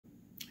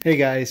Hey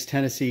guys,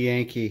 Tennessee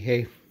Yankee.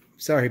 Hey,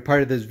 sorry,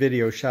 part of this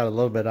video shot a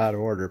little bit out of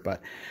order,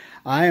 but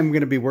I am going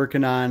to be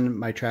working on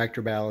my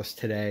tractor ballast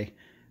today.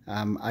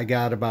 I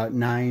got about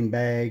 9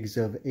 bags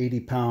of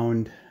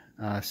 80-pound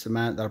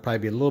cement. That'll probably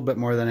be a little bit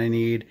more than I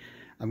need.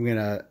 I'm going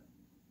to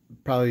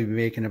probably be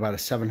making about a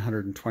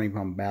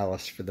 720-pound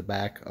ballast for the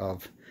back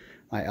of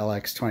my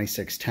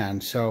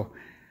LX2610. So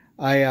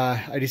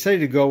I decided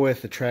to go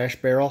with the trash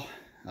barrel.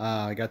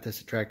 I got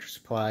this at Tractor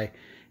Supply.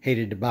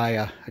 Hated to buy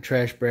a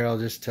trash barrel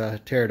just to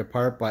tear it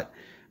apart, but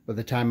by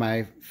the time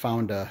I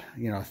found a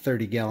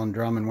 30-gallon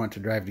drum and went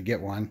to drive to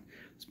get one,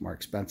 it's more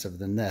expensive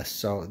than this.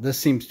 So this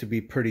seems to be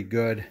pretty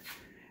good,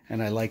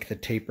 and I like the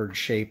tapered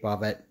shape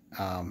of it.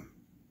 And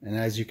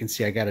as you can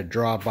see, I got a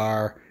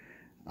drawbar.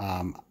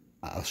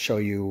 I'll show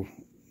you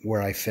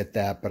where I fit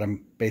that, but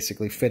I'm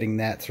basically fitting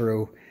that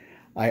through.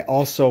 I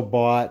also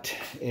bought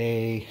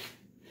a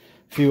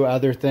few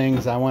other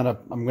things. I'm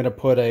gonna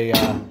put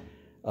a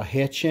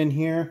hitch in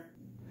here.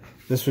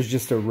 This was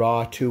just a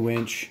raw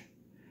 2-inch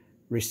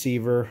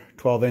receiver,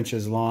 12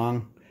 inches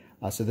long.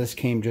 So this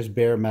came just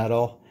bare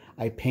metal.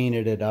 I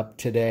painted it up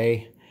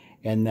today,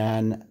 and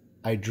then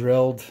I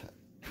drilled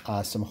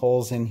some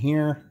holes in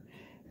here,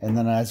 and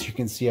then as you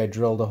can see, I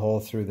drilled a hole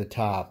through the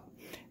top.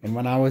 And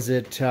when I was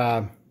at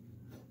Tractor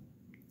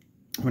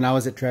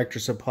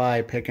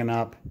Supply picking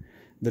up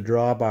the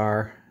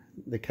drawbar,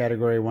 the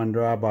Category 1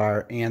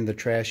 drawbar, and the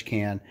trash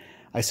can,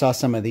 I saw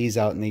some of these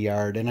out in the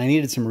yard, and I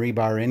needed some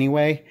rebar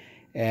anyway.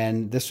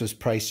 And this was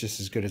priced just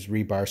as good as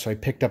rebar, so I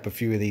picked up a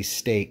few of these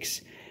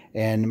stakes.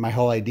 And my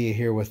whole idea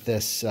here with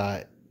this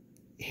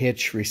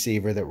hitch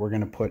receiver that we're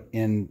going to put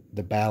in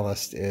the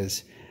ballast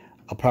is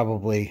I'll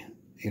probably,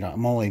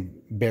 I'm only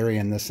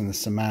burying this in the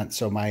cement,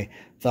 so my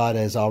thought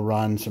is I'll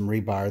run some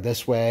rebar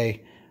this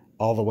way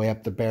all the way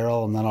up the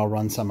barrel, and then I'll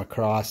run some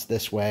across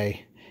this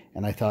way.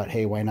 And I thought,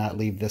 hey, why not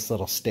leave this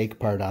little stake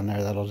part on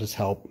there? That'll just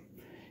help,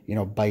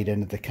 bite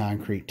into the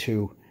concrete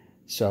too.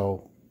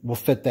 So we'll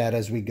fit that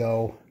as we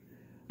go.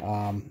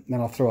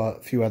 Then I'll throw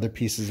a few other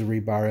pieces of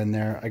rebar in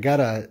there. I got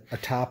a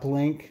top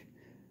link.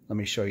 Let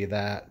me show you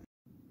that.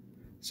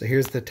 So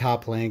here's the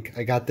top link.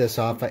 I got this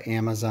off of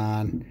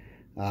Amazon.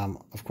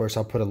 Of course,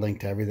 I'll put a link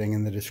to everything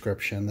in the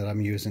description that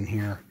I'm using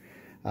here.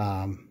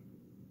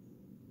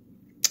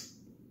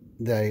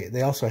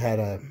 They also had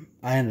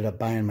I ended up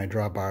buying my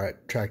drawbar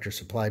at Tractor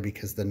Supply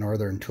because the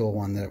Northern Tool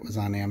one that was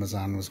on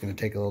Amazon was going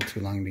to take a little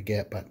too long to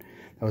get, but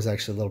that was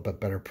actually a little bit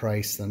better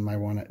price than my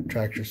one at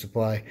Tractor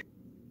Supply.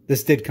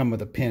 This did come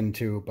with a pin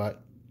too,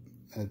 but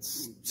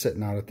it's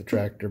sitting out at the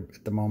tractor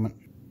at the moment.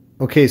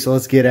 Okay, so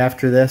let's get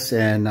after this,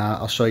 and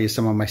I'll show you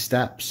some of my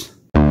steps.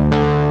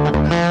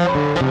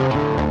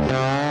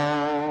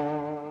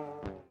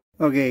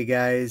 Okay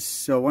guys,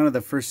 so one of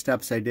the first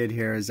steps I did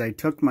here is I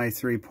took my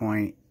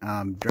 3-point,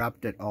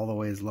 dropped it all the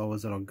way as low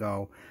as it'll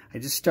go. I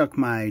just stuck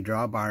my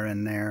drawbar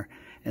in there,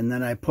 and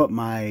then I put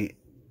my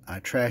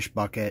trash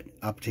bucket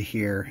up to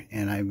here,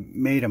 and I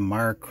made a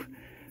mark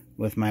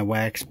with my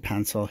wax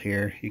pencil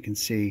here. You can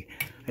see,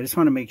 I just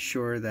want to make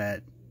sure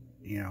that,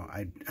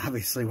 I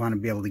obviously want to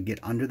be able to get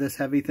under this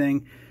heavy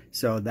thing.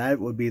 So that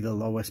would be the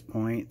lowest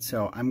point.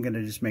 So I'm going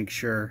to just make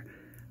sure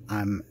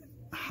I'm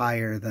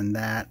higher than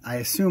that. I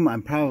assume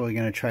I'm probably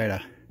going to try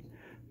to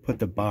put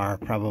the bar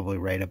probably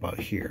right about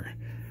here.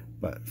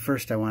 But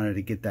first I wanted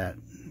to get that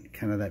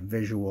kind of that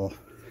visual.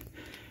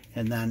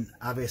 And then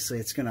obviously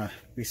it's going to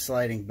be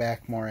sliding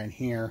back more in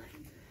here.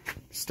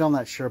 Still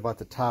not sure about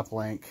the top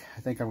link.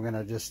 I think I'm going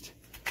to just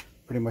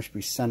pretty much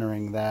be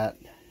centering that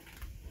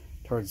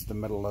towards the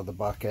middle of the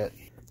bucket.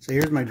 So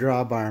here's my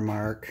drawbar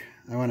mark.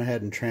 I went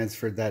ahead and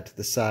transferred that to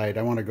the side.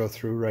 I want to go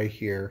through right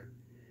here.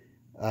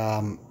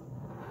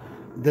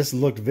 This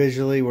looked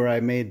visually where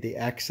I made the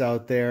X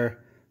out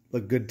there.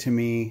 Looked good to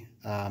me.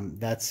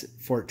 That's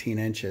 14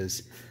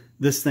 inches.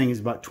 This thing is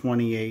about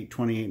 28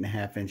 and a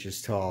half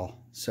inches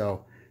tall.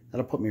 So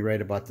that'll put me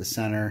right about the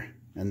center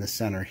and the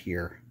center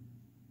here.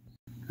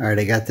 Alright,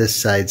 I got this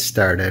side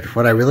started.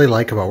 What I really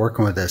like about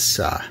working with this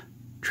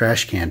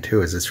trash can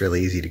too is it's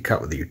really easy to cut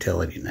with a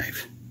utility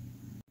knife.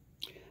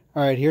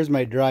 Alright, here's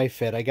my dry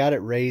fit. I got it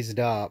raised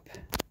up,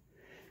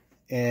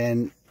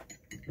 and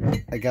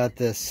I got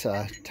this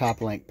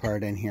top link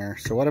part in here.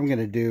 So what I'm going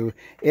to do,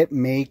 it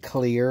may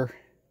clear.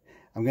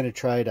 I'm going to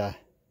try to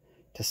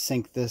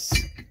sink this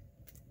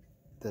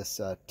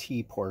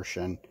T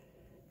portion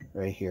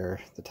right here,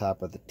 the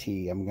top of the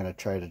T. I'm going to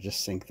try to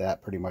just sink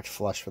that pretty much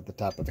flush with the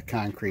top of the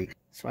concrete.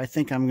 So I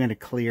think I'm going to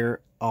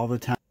clear all the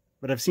time.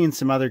 But I've seen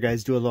some other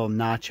guys do a little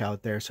notch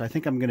out there. So I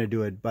think I'm going to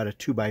do about a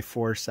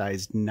 2x4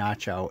 sized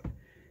notch out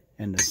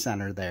in the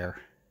center there.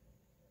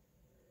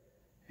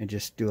 And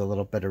just do a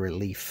little bit of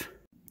relief.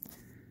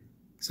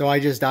 So I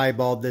just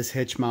eyeballed this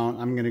hitch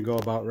mount. I'm going to go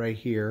about right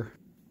here,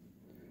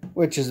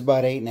 which is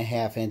about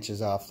 8.5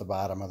 inches off the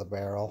bottom of the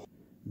barrel.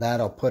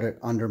 That'll put it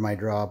under my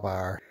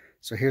drawbar.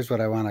 So here's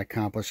what I want to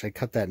accomplish. I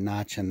cut that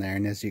notch in there,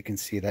 and as you can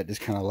see, that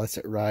just kind of lets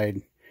it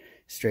ride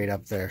straight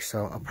up there.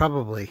 So I'll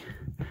probably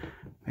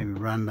maybe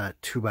run that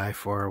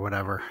 2x4 or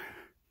whatever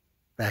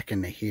back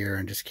into here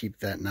and just keep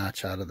that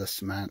notch out of the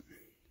cement.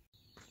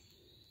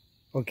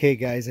 Okay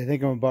guys, I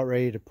think I'm about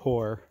ready to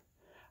pour.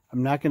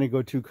 I'm not going to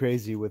go too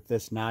crazy with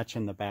this notch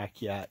in the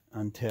back yet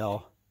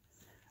until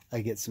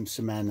I get some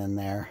cement in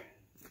there.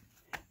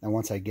 And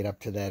once I get up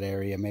to that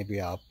area, maybe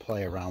I'll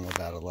play around with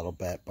that a little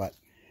bit. But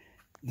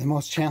the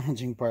most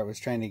challenging part was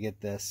trying to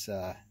get this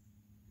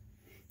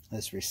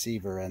this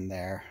receiver in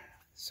there.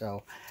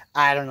 So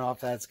I don't know if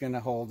that's going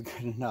to hold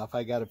good enough.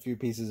 I got a few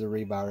pieces of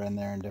rebar in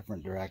there in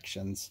different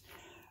directions.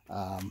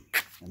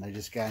 And I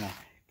just kind of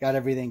got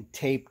everything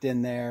taped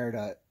in there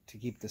to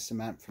keep the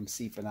cement from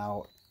seeping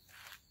out.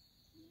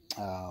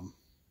 So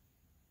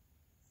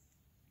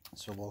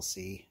we'll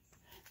see.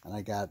 And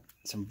I got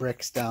some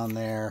bricks down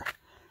there.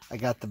 I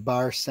got the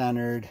bar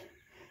centered.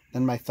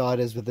 Then my thought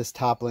is with this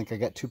top link, I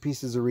got 2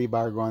 pieces of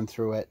rebar going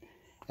through it.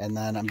 And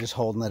then I'm just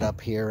holding it up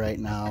here right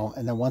now.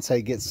 And then once I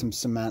get some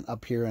cement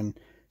up here and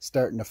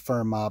starting to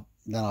firm up,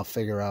 then I'll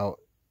figure out,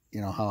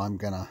 you know, how I'm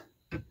gonna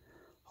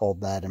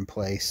hold that in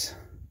place.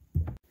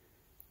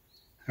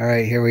 All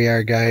right, here we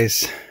are,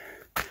 guys.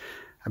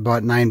 I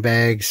bought 9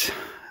 bags.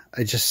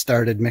 I just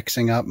started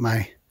mixing up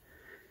my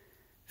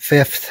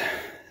 5th,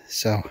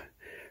 so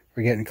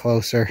we're getting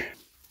closer.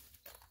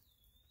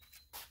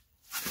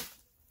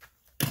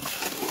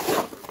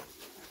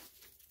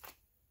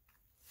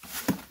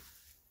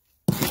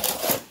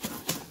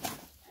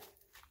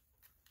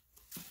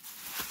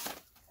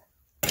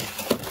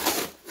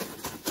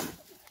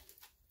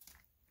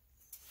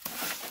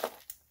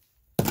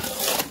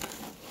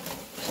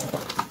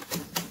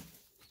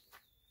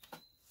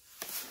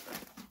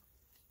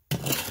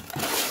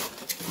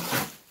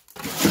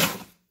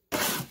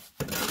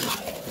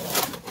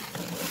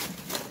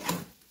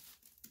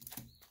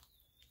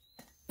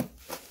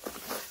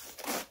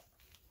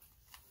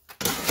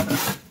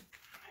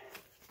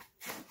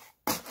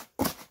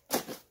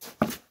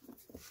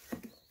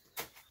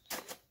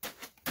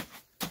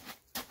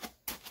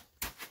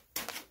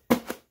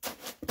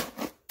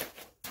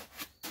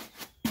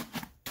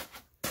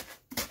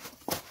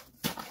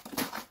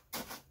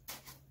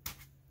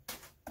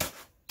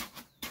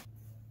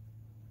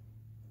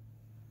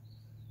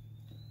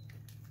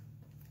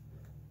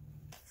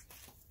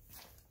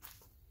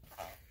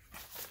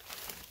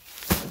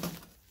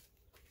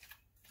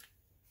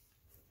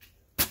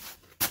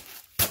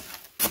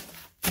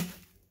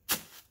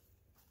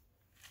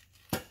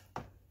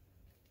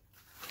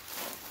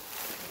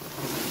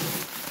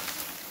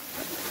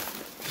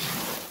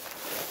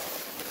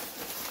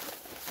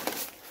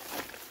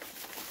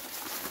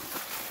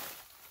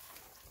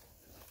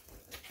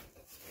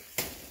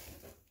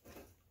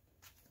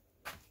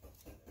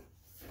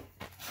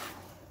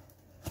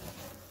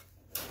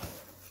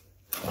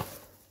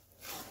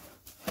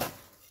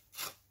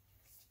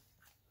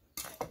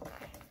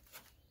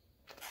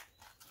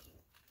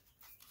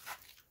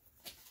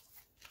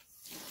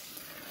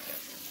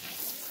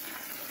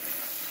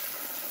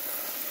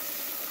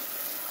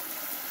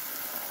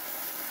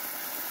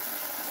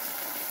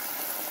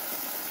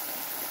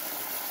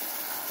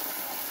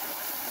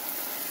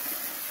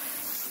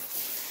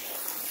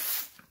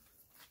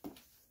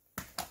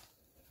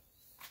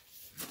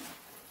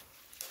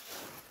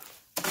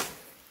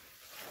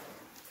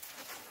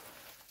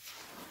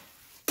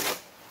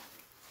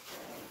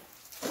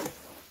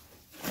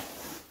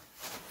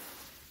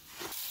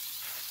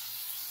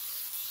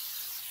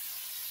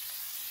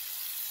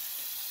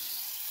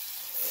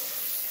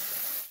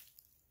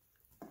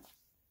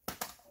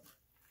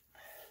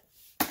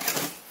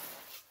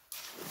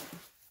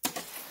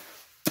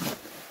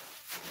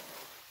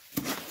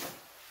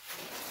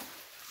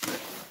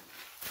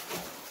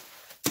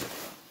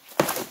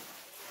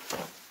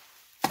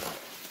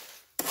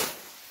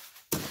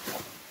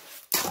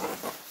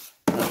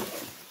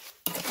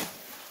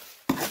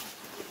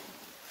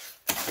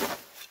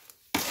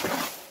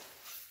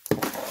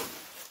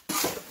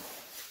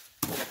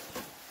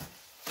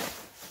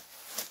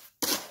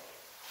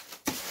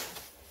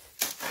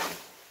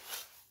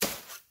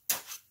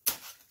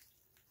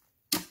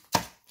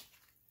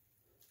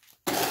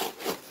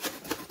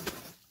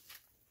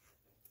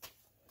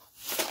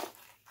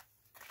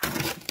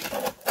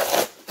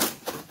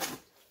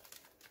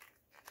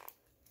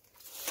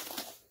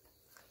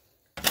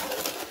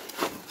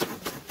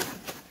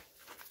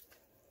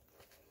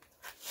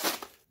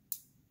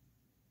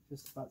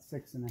 Just about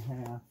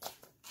 6.5.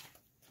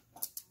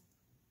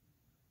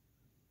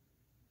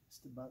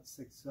 Just about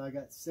 6. So I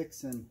got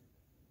 6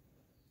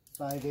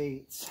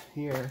 5/8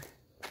 here.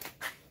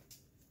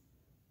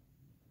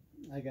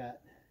 I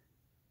got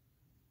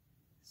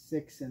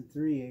 6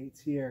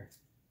 3/8 here.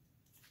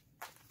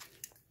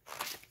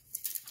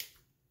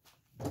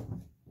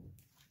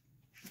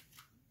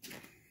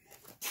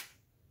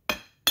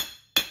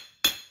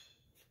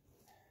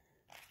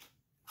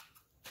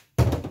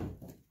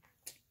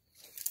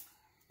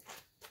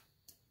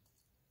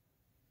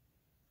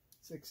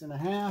 Six and a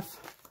half.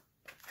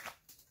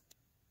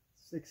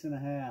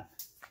 6.5.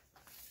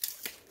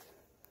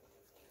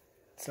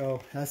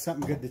 So that's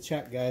something good to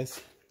check,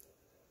 guys.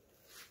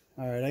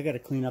 All right, I got to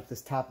clean up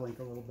this top link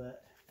a little bit.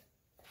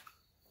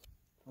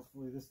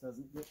 Hopefully this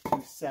doesn't get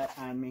too set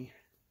on me.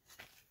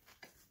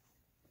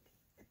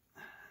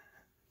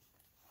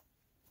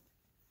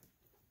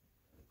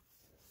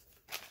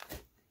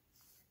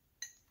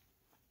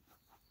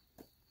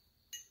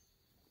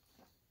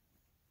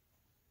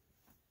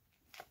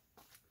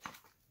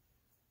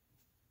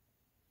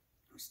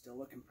 still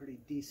looking pretty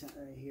decent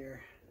right here.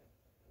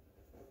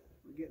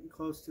 We're getting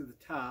close to the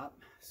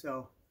top,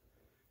 so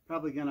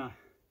probably gonna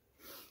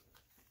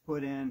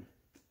put in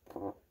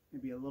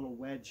maybe a little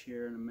wedge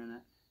here in a minute.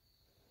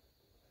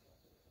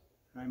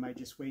 I might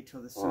just wait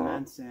till the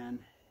cement's in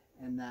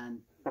and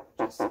then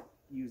just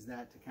use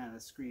that to kind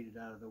of screed it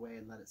out of the way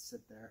and let it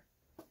sit there.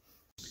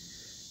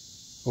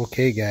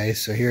 Okay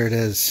guys, so here it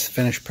is,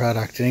 finished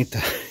product. It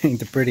ain't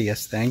the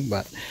prettiest thing,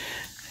 but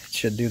it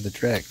should do the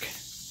trick.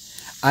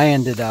 I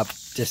ended up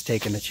just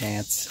taking a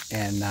chance,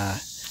 and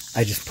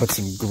I just put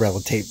some Gorilla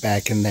Tape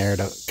back in there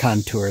to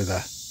contour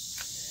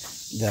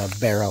the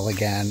barrel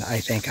again. I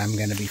think I'm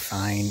going to be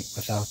fine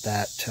without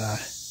that,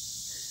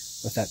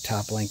 with that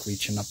top link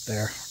reaching up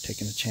there,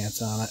 taking a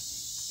chance on it.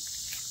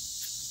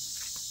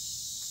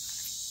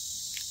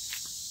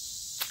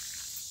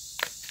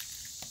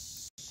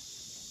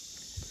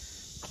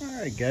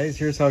 Alright guys,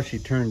 here's how she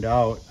turned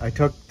out. I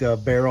took the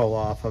barrel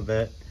off of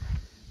it.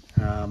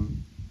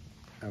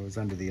 I was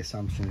under the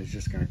assumption it's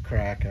just going to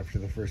crack after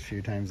the first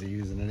few times of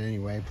using it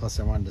anyway.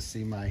 Plus I wanted to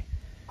see my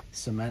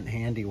cement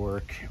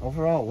handiwork.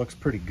 Overall it looks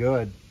pretty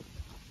good.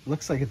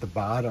 Looks like at the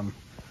bottom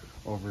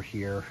over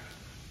here,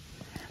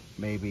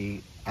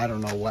 maybe, I don't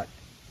know what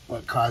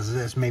causes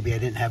this. Maybe I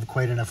didn't have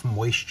quite enough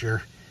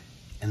moisture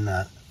in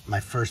my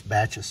first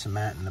batch of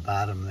cement in the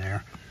bottom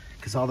there,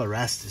 because all the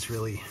rest is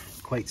really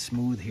quite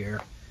smooth here.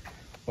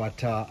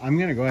 But I'm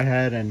going to go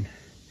ahead and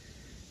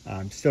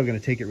I'm still going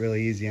to take it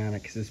really easy on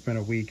it because it's been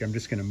a week. I'm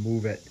just going to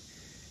move it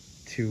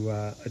to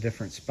a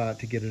different spot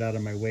to get it out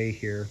of my way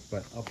here,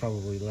 but I'll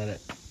probably let it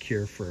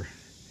cure for a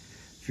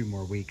few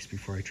more weeks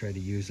before I try to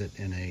use it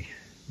in a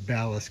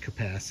ballast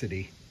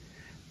capacity.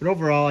 But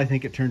overall, I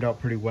think it turned out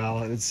pretty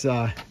well. It's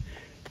the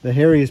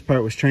hairiest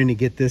part was trying to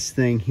get this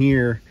thing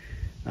here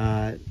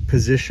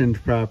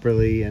positioned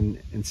properly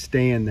and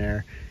staying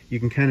there. You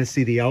can kind of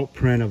see the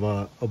outprint of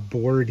a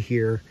board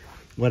here.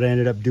 What I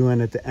ended up doing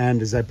at the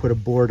end is I put a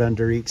board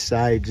under each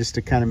side just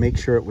to kind of make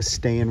sure it was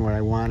staying where I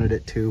wanted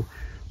it to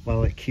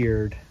while it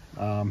cured.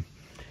 And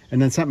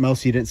then something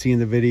else you didn't see in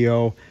the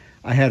video,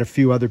 I had a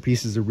few other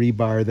pieces of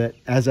rebar that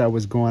as I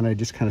was going, I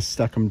just kind of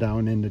stuck them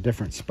down into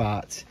different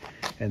spots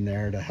in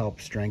there to help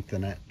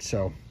strengthen it.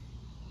 So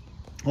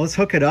let's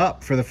hook it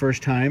up for the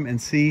first time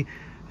and see,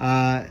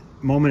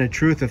 moment of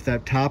truth, if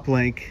that top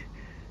link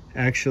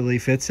actually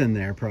fits in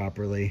there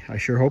properly. I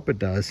sure hope it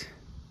does.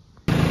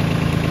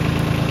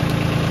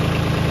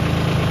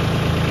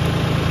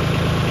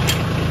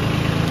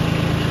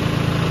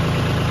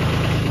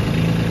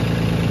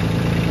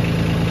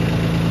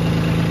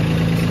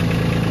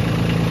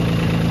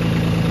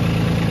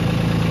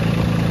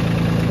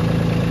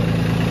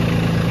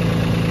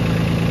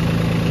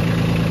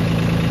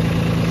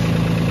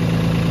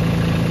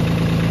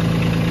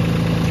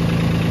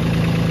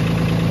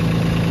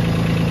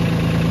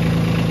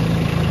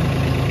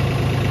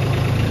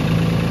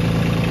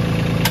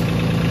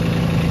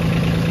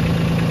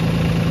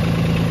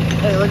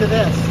 Hey, look at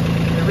this.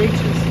 It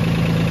reaches.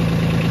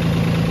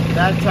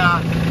 That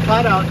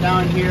cutout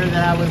down here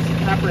that I was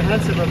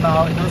apprehensive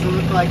about doesn't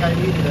look like I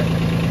needed it.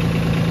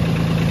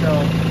 So,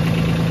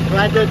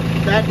 glad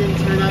that didn't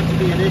turn out to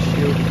be an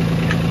issue.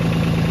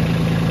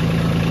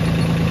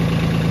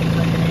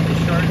 I need to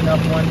shorten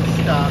up one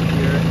stop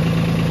here.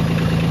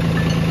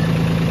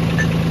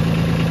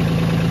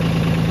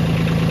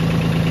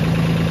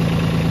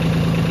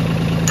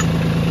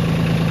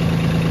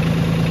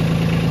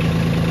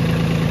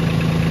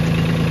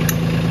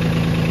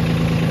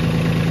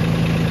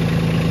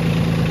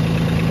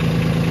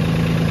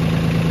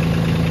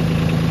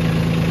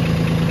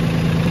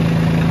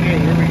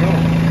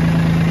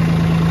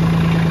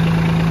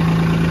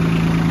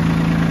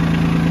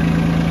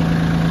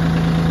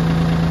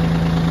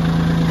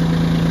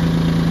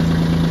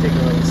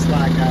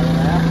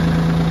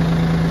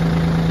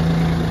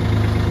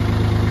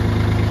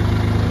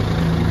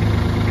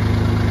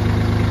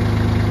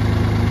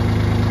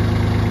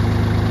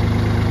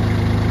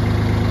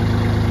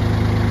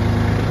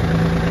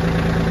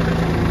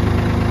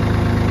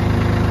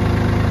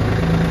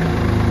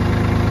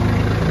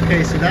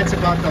 Okay, so that's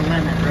about the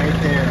limit right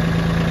there.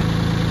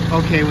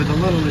 Okay, with a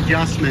little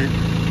adjustment,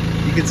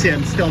 you can see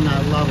I'm still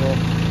not level.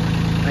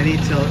 I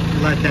need to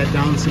let that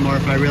down some more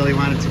if I really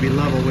want it to be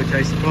level, which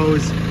I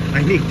suppose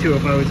I need to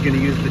if I was going to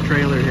use the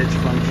trailer hitch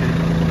function.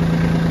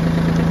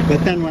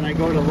 But then when I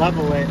go to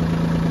level it,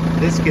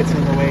 this gets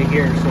in the way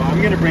here. So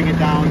I'm going to bring it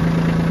down,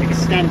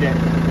 extend it,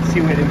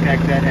 see what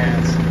impact that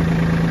has.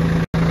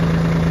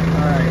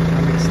 Alright,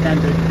 I'm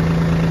extended.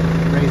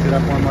 Raise it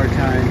up one more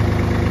time.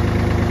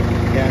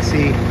 Yeah,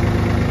 see,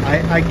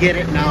 I get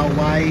it now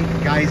why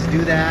guys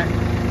do that.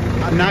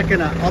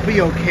 I'll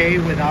be okay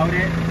without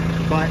it,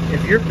 but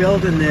if you're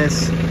building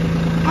this,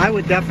 I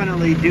would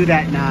definitely do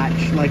that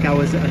notch like I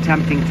was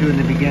attempting to in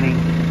the beginning.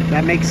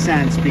 That makes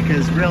sense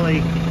because really,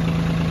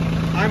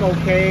 I'm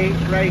okay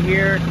right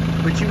here,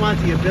 but you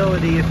want the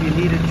ability if you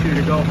needed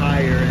to go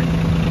higher.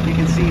 And you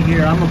can see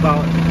here, I'm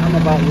about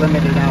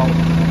limited out.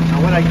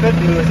 Now what I could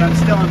do is I'm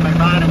still in my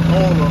bottom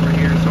hole over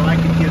here, so I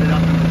could get it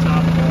up in the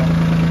top hole.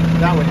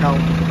 That would help.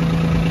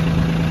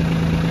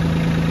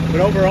 But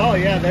overall,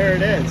 yeah, there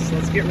it is.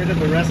 Let's get rid of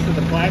the rest of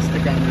the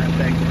plastic on that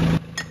thing.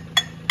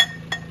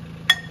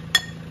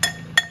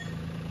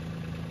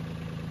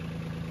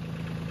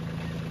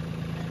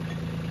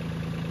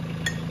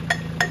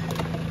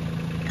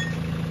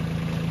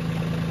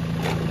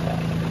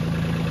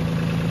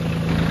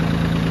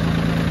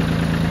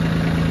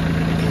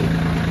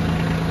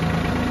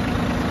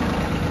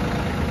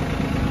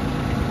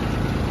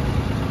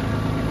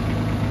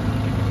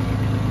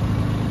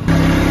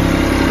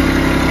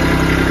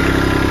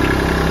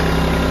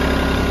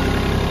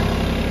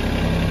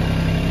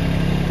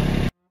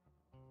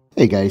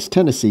 Hey guys,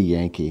 Tennessee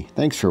Yankee.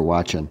 Thanks for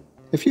watching.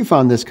 If you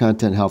found this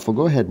content helpful,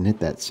 go ahead and hit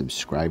that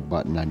subscribe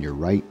button on your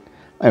right.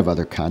 I have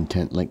other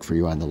content linked for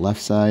you on the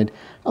left side.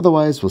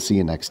 Otherwise, we'll see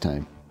you next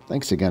time.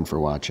 Thanks again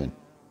for watching.